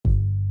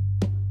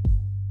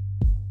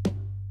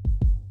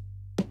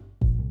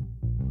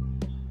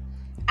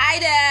Hi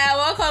there,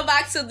 welcome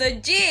back to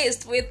The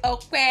Gist with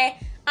Okwe.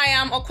 I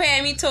am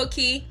Okweyemi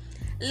Toki.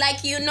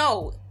 Like you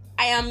know,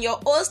 I am your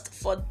host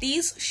for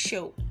this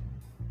show.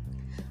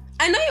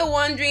 I know you're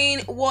wondering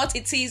what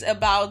it is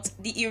about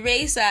the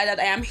eraser that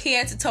I am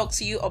here to talk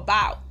to you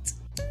about.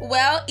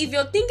 Well, if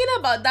you're thinking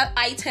about that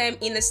item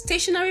in a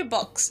stationery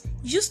box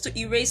used to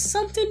erase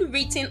something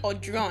written or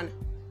drawn,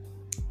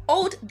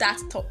 hold that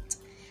thought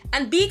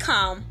and be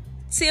calm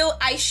till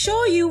I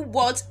show you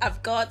what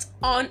I've got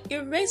on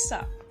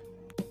eraser.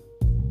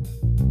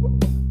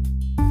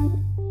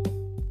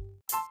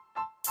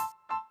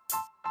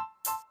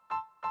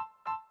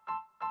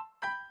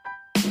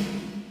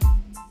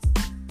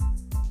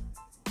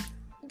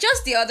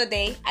 Just the other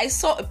day, I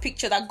saw a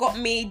picture that got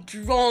me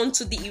drawn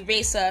to the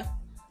eraser.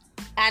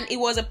 And it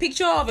was a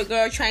picture of a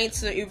girl trying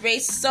to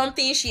erase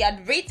something she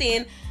had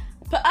written.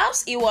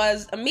 Perhaps it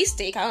was a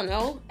mistake, I don't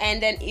know.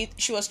 And then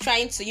she was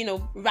trying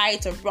to,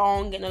 right or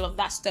wrong and all of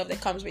that stuff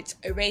that comes with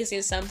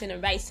erasing something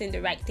and writing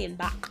the right thing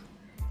back.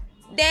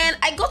 Then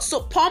I got so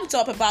pumped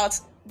up about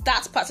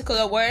that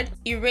particular word,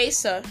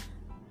 eraser,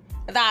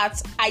 that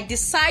I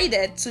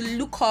decided to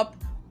look up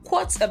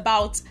quotes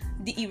about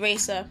the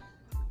eraser.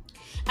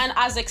 And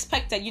as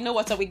expected, you know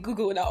what, we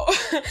Google now.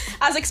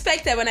 As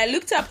expected, when I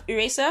looked up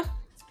eraser,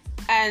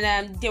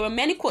 and there were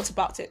many quotes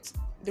about it.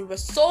 There were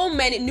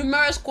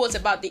numerous quotes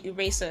about the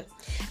eraser.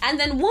 And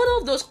then one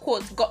of those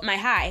quotes got my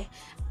eye.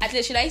 At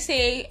least, should I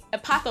say a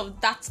part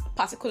of that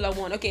particular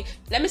one? Okay,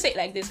 let me say it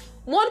like this.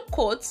 One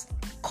quote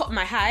caught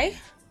my eye,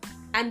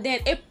 and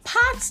then a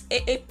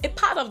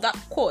part of that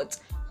quote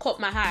caught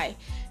my eye.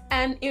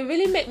 And it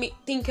really made me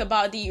think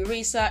about the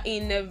eraser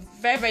in a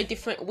very, very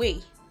different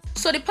way.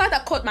 So the part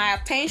that caught my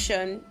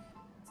attention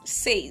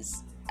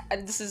says,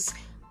 and this is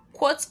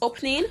quotes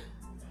opening,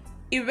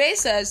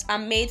 erasers are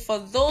made for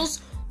those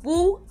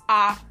who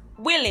are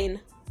willing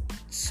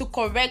to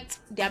correct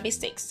their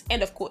mistakes.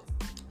 End of quote.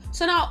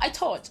 So now I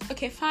thought,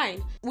 okay,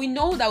 fine. We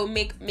know that we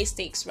make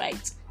mistakes,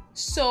 right?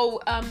 So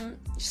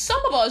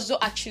some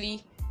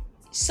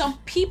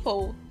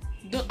people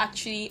don't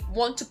actually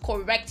want to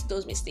correct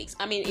those mistakes.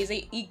 I mean, is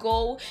it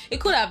ego? It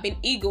could have been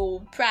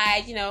ego,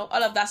 pride,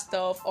 all of that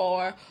stuff,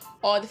 or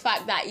the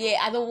fact that,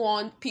 I don't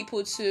want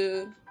people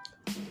to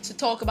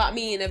talk about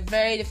me in a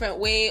very different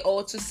way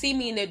or to see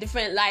me in a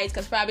different light,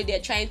 because probably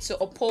they're trying to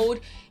uphold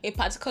a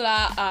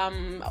particular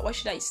what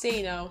should I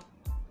say now?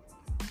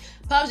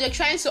 Perhaps they're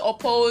trying to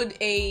uphold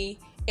a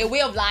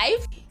way of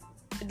life.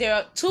 There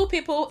are two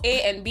people,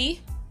 A and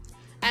B,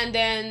 and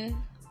then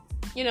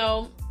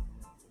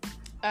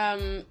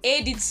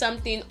A did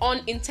something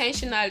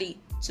unintentionally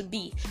to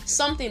B,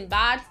 something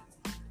bad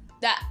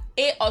that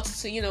A ought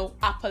to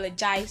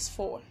apologize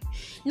for.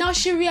 Now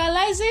she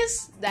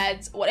realizes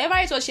that whatever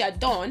it was she had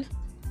done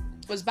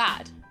was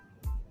bad.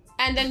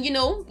 And then,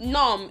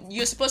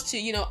 you're supposed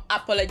to,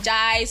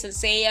 apologize and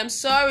say, I'm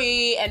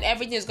sorry, and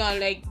everything's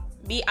gonna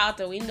be out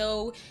the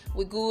window.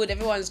 We're good,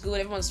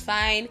 everyone's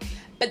fine.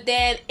 But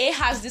then A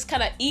has this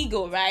kind of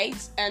ego, right?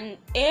 And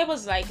A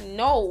was like,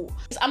 no,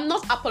 I'm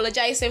not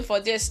apologizing for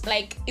this.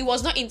 It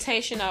was not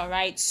intentional,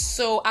 right?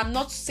 So I'm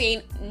not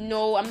saying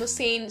no, I'm not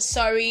saying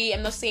sorry,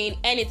 I'm not saying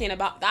anything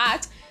about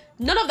that.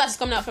 None of that is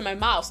coming out from my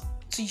mouth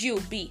to you,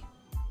 B.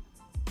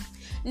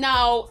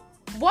 Now,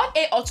 what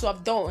A ought to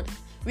have done,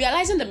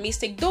 realizing the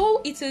mistake,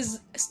 though it is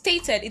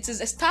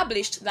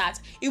established that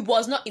it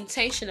was not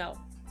intentional.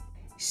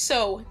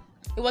 So,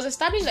 it was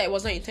established that it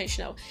was not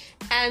intentional.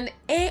 And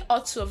A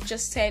ought to have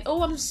just said,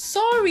 oh, I'm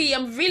sorry,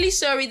 I'm really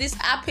sorry this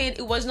happened.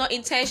 It was not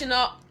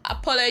intentional.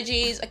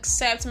 Apologies,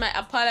 accept my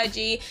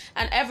apology,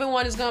 and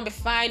everyone is gonna be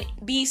fine.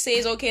 B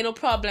says, okay, no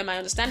problem. I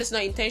understand it's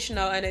not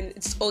intentional, and then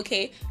it's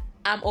okay.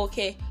 I'm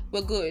okay.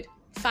 We're good.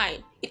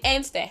 Fine. It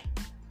ends there.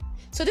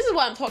 So this is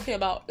what I'm talking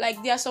about.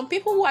 There are some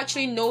people who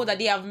actually know that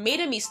they have made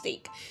a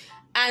mistake,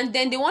 and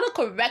then they want to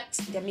correct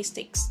their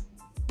mistakes.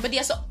 But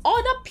there's some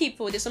other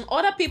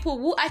people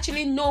who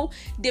actually know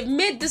they've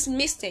made these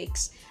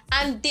mistakes,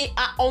 and they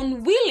are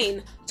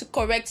unwilling to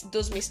correct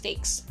those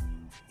mistakes.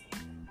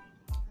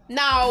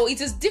 Now,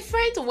 it is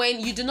different when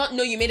you do not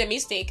know you made a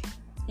mistake,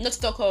 not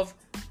to talk of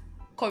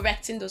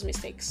correcting those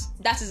mistakes.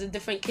 That is a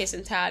different case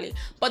entirely.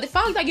 But the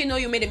fact that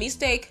you made a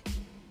mistake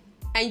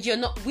and you're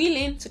not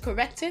willing to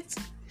correct it,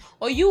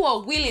 or you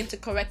are willing to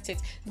correct it,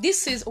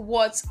 this is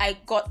what I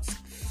got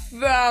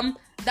from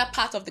that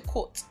part of the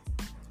quote.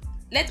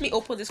 Let me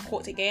open this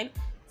quote again.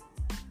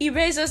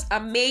 Erasers are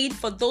made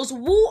for those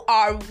who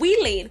are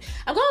willing.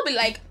 I'm going to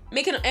be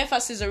making an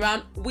emphasis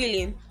around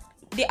willing.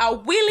 They are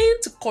willing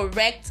to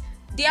correct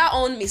their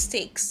own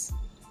mistakes.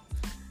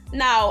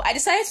 Now, I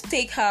decided to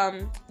take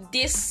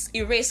this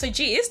eraser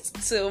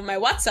gist to my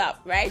WhatsApp,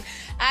 right?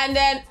 And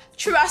then,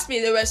 trust me,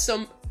 there were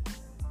some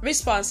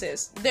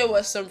responses.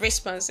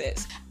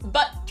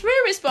 But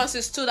 3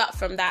 responses stood out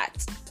from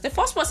that. The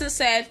first person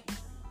said,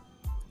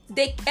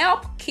 they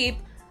help keep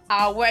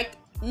our work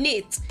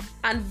neat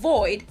and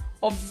void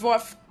of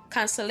rough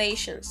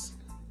cancellations.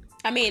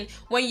 I mean,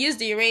 when you use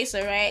the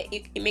eraser, right,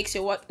 it makes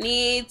your work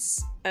neat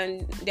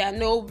and there are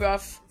no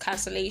rough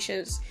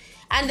cancellations.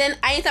 And then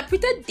I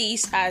interpreted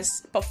this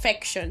as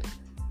perfection.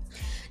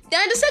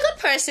 Then the second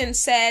person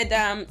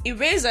said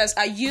erasers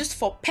are used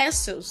for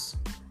pencils.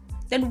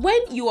 Then when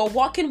you are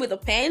working with a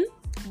pen,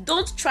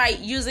 don't try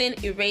using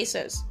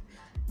erasers.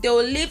 They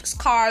will leave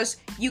scars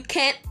you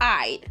can't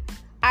hide.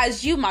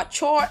 As you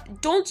mature,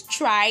 don't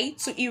try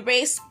to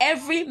erase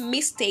every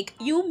mistake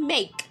you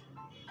make.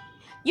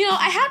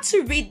 I had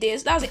to read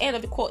this. That was the end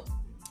of the quote.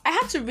 I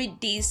had to read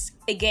this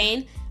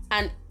again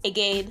and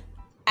again,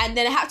 and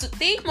then I had to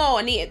think more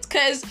on it,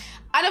 because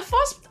at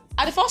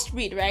the first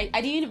read, right,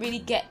 I didn't really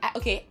get.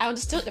 Okay, I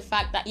understood the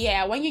fact that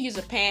when you use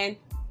a pen,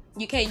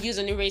 you can use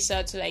an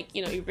eraser to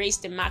erase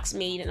the marks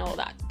made and all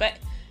that. But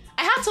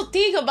I had to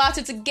think about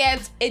it to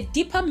get a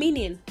deeper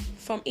meaning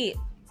from it.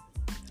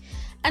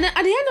 And at the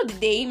end of the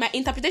day, my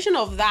interpretation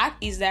of that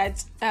is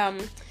that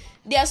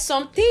there are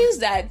some things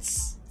that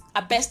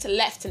are best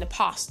left in the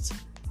past,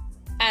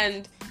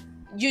 and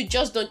you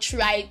just don't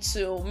try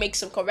to make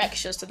some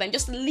corrections to them.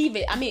 Just leave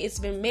it. I mean, it's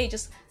been made.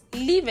 Just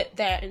leave it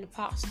there in the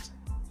past.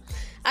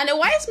 And a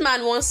wise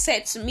man once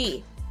said to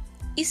me,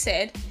 he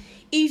said,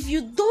 if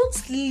you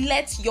don't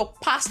let your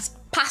past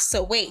pass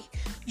away,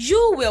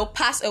 you will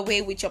pass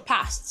away with your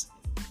past.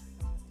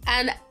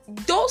 And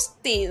those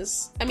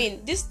things,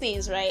 these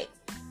things, right,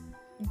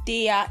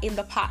 they are in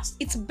the past.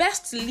 It's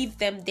best to leave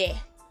them there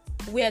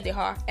where they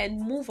are and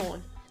move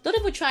on. Don't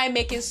even try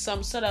making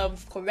some sort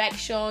of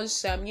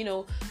corrections,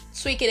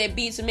 tweak it a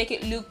bit to make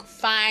it look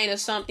fine or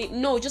something.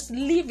 No, just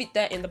leave it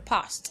there in the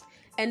past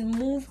and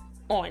move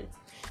on.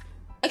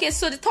 Okay,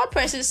 so the third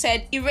person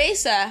said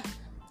eraser,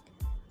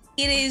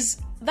 it is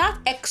that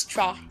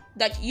extra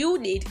that you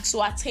need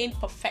to attain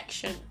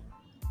perfection.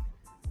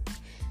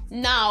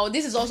 Now,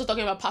 this is also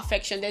talking about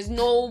perfection. There's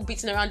no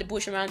beating around the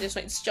bush around this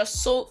one. It's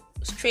just so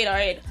straight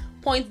ahead,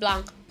 point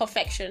blank,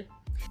 perfection.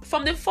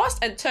 From the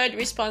first and third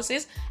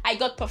responses, I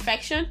got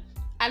perfection.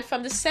 And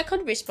from the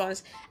second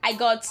response, I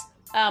got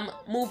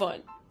move on.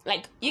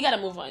 Like, you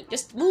gotta move on.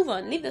 Just move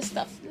on. Leave this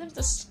stuff. Leave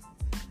this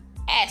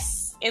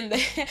S in the...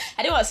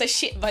 I didn't want to say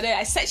shit, but then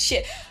I said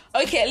shit.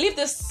 Okay, leave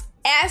this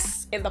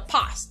S in the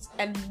past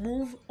and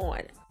move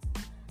on.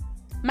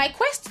 My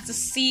quest to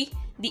see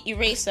the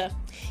eraser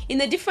in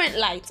a different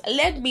light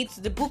led me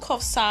to the book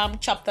of Psalm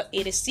chapter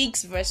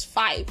 86 verse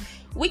 5,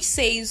 which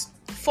says,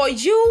 for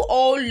you,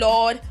 O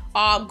Lord,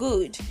 are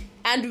good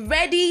and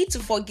ready to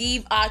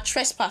forgive our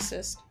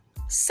trespasses,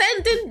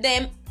 sending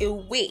them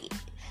away,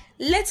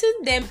 letting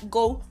them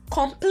go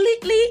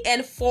completely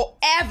and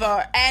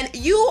forever, and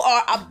you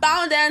are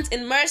abundant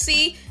in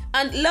mercy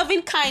and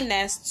loving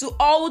kindness to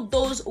all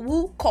those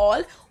who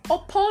call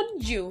upon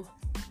you.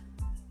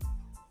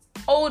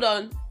 Hold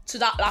on to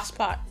that last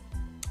part.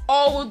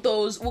 All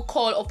those who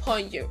call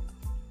upon you.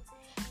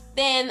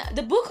 Then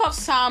the book of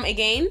Psalm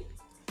again,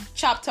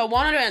 chapter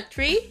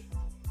 103,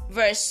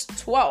 verse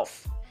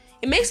 12.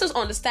 It makes us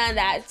understand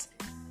that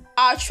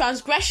our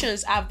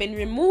transgressions have been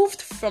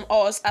removed from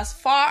us as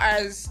far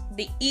as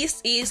the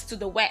east is to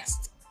the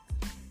west.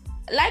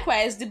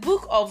 Likewise, the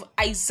book of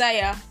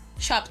Isaiah,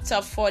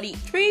 chapter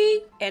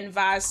 43 and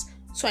verse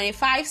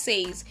 25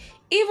 says,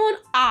 even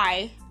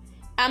I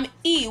am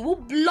he who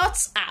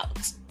blots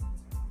out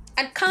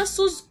and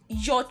cancels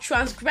your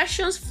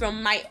transgressions for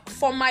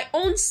my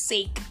own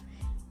sake,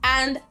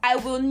 and I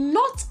will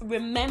not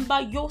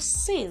remember your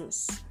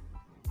sins.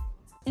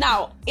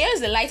 Now, here's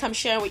the light I'm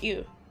sharing with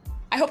you.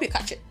 I hope you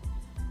catch it.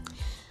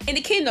 In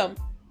the kingdom,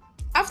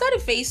 after the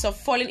phase of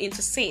falling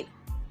into sin,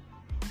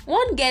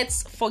 one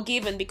gets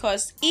forgiven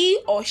because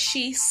he or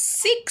she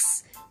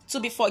seeks to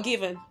be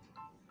forgiven.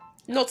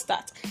 Note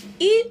that.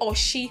 He or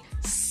she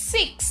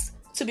seeks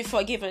to be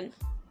forgiven.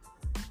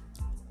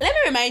 Let me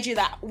remind you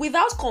that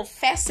without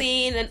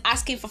confessing and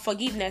asking for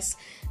forgiveness,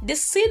 the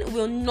sin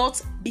will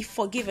not be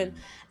forgiven,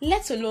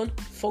 let alone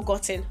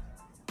forgotten.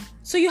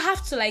 So you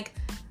have to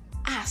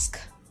ask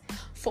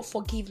for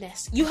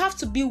forgiveness. You have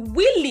to be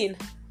willing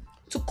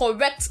to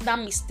correct that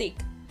mistake.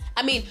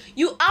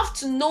 You have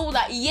to know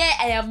that,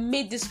 I have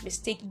made this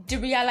mistake. The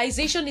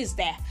realization is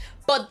there.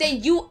 But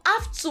then you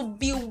have to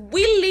be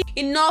willing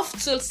enough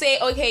to say,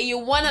 okay, you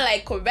want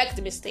to correct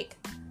the mistake.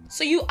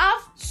 So you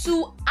have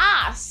to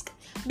ask.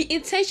 Be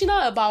intentional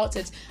about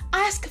it.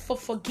 Ask for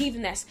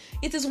forgiveness.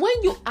 It is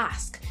when you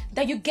ask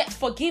that you get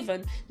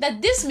forgiven,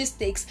 that these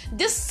mistakes,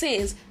 these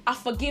sins are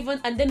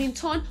forgiven and then in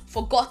turn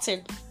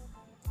forgotten.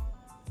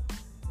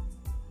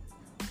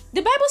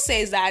 The Bible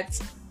says that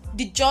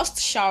the just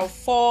shall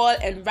fall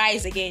and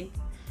rise again.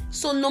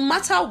 So no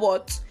matter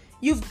what,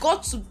 you've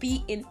got to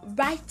be in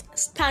right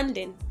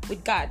standing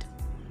with God.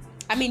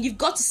 You've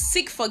got to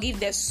seek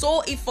forgiveness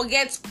so He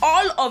forgets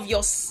all of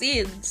your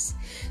sins.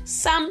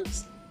 Psalm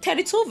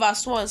 32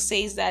 verse 1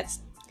 says that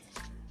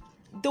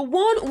the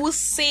one whose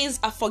sins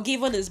are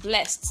forgiven is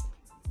blessed.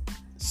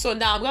 So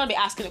now I'm going to be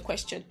asking a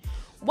question.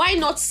 Why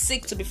not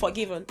seek to be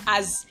forgiven,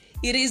 as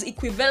it is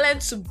equivalent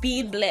to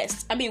being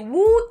blessed?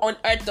 Who on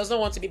earth doesn't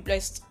want to be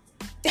blessed?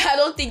 I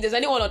don't think there's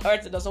anyone on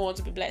earth that doesn't want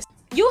to be blessed.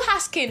 You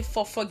asking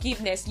for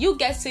forgiveness, you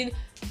getting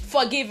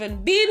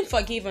forgiven, being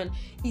forgiven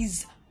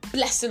is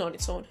blessing on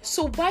its own.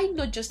 So why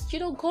not just,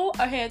 go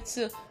ahead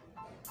to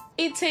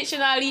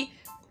intentionally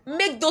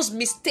make those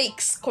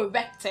mistakes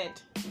corrected.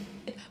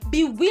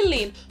 Be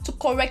willing to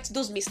correct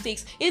those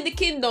mistakes. In the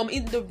kingdom,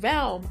 in the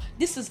realm,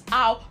 this is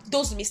how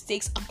those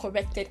mistakes are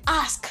corrected.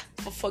 Ask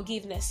for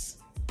forgiveness.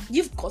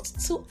 You've got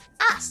to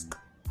ask.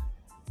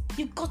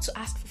 You've got to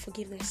ask for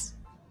forgiveness.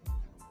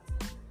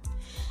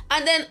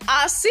 And then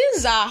our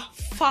sins are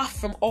far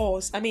from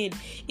us. I mean,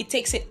 it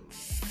takes it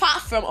far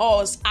from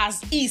us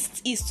as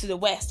east is to the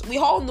west. We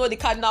all know the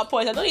cardinal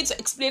point. I don't need to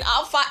explain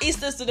how far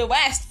east is to the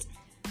west.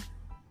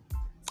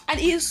 And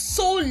he is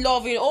so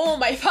loving. Oh,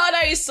 my Father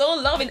is so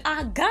loving.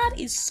 Our God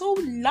is so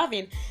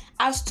loving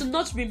as to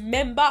not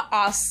remember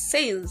our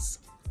sins.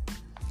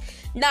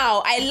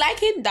 Now, I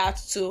liken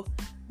that to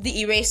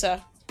the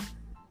eraser.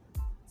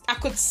 I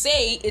could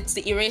say it's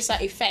the eraser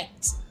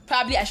effect.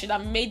 Probably I should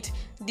have made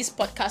this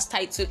podcast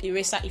titled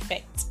Eraser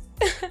Effect.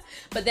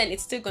 But then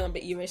it's still gonna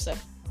be eraser.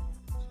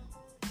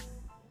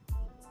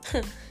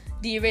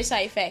 The eraser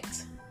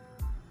effect.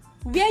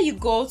 Where you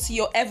go to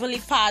your Heavenly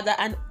Father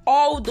and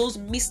all those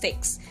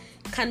mistakes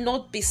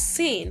cannot be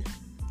seen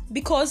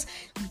because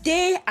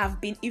they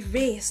have been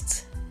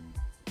erased.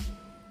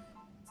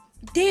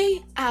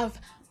 They have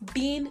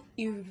been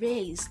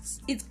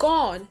erased. It's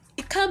gone.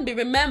 It can't be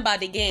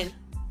remembered again.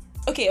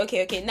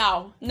 Okay.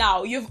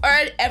 Now you've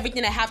heard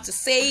everything I have to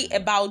say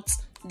about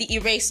the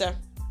eraser.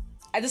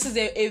 And this is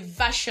a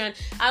version.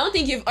 I don't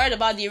think you've heard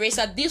about the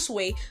eraser this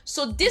way.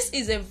 So this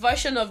is a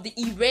version of the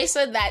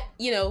eraser that,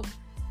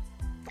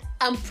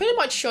 I'm pretty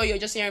much sure you're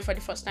just hearing for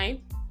the first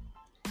time.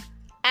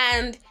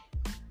 And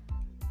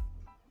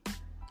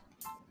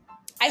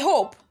I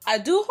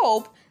do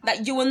hope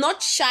that you will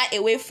not shy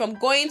away from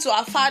going to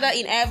our Father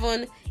in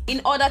heaven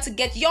in order to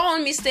get your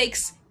own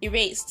mistakes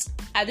erased.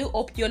 I do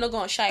hope you're not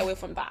going to shy away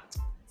from that.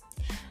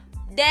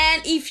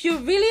 Then, if you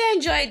really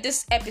enjoyed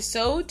this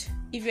episode,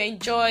 if you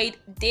enjoyed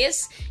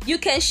this, you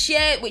can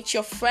share it with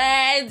your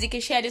friends. You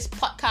can share this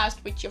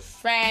podcast with your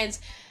friends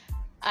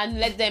and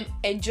let them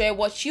enjoy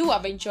what you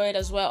have enjoyed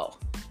as well.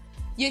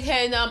 You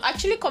can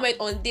actually comment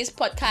on this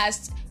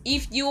podcast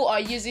if you are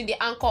using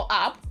the Anchor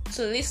app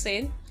to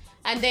listen,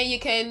 and then you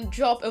can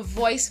drop a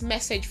voice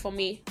message for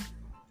me.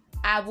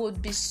 I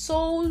would be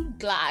so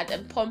glad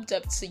and pumped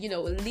up to,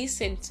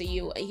 listen to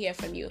you and hear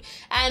from you.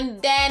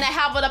 And then I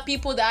have other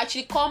people that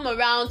actually come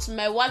around to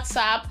my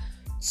WhatsApp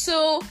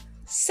to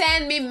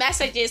send me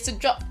messages to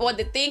drop what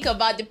they think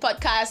about the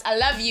podcast. I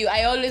love you.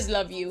 I always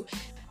love you.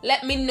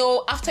 Let me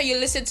know after you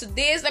listen to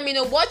this. Let me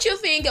know what you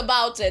think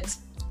about it.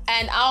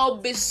 And I'll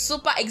be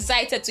super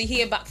excited to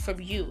hear back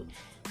from you.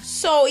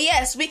 So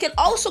yes, we can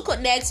also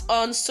connect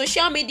on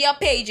social media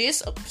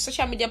pages,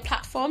 social media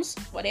platforms,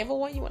 whatever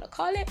one you want to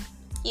call it.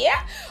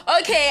 Yeah.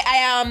 Okay, I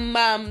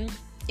am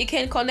you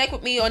can connect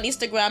with me on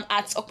Instagram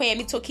at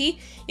Okpeyemi Toki.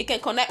 You can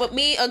connect with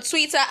me on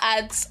Twitter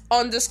at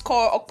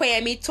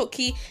 _Okpeyemi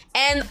Toki,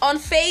 and on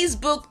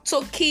Facebook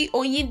Toki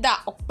Oyinda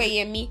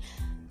Okpeyemi.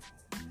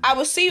 I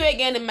will see you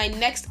again in my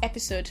next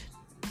episode.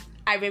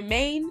 I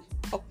remain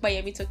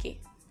Okpeyemi Toki.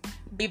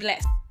 Be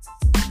blessed.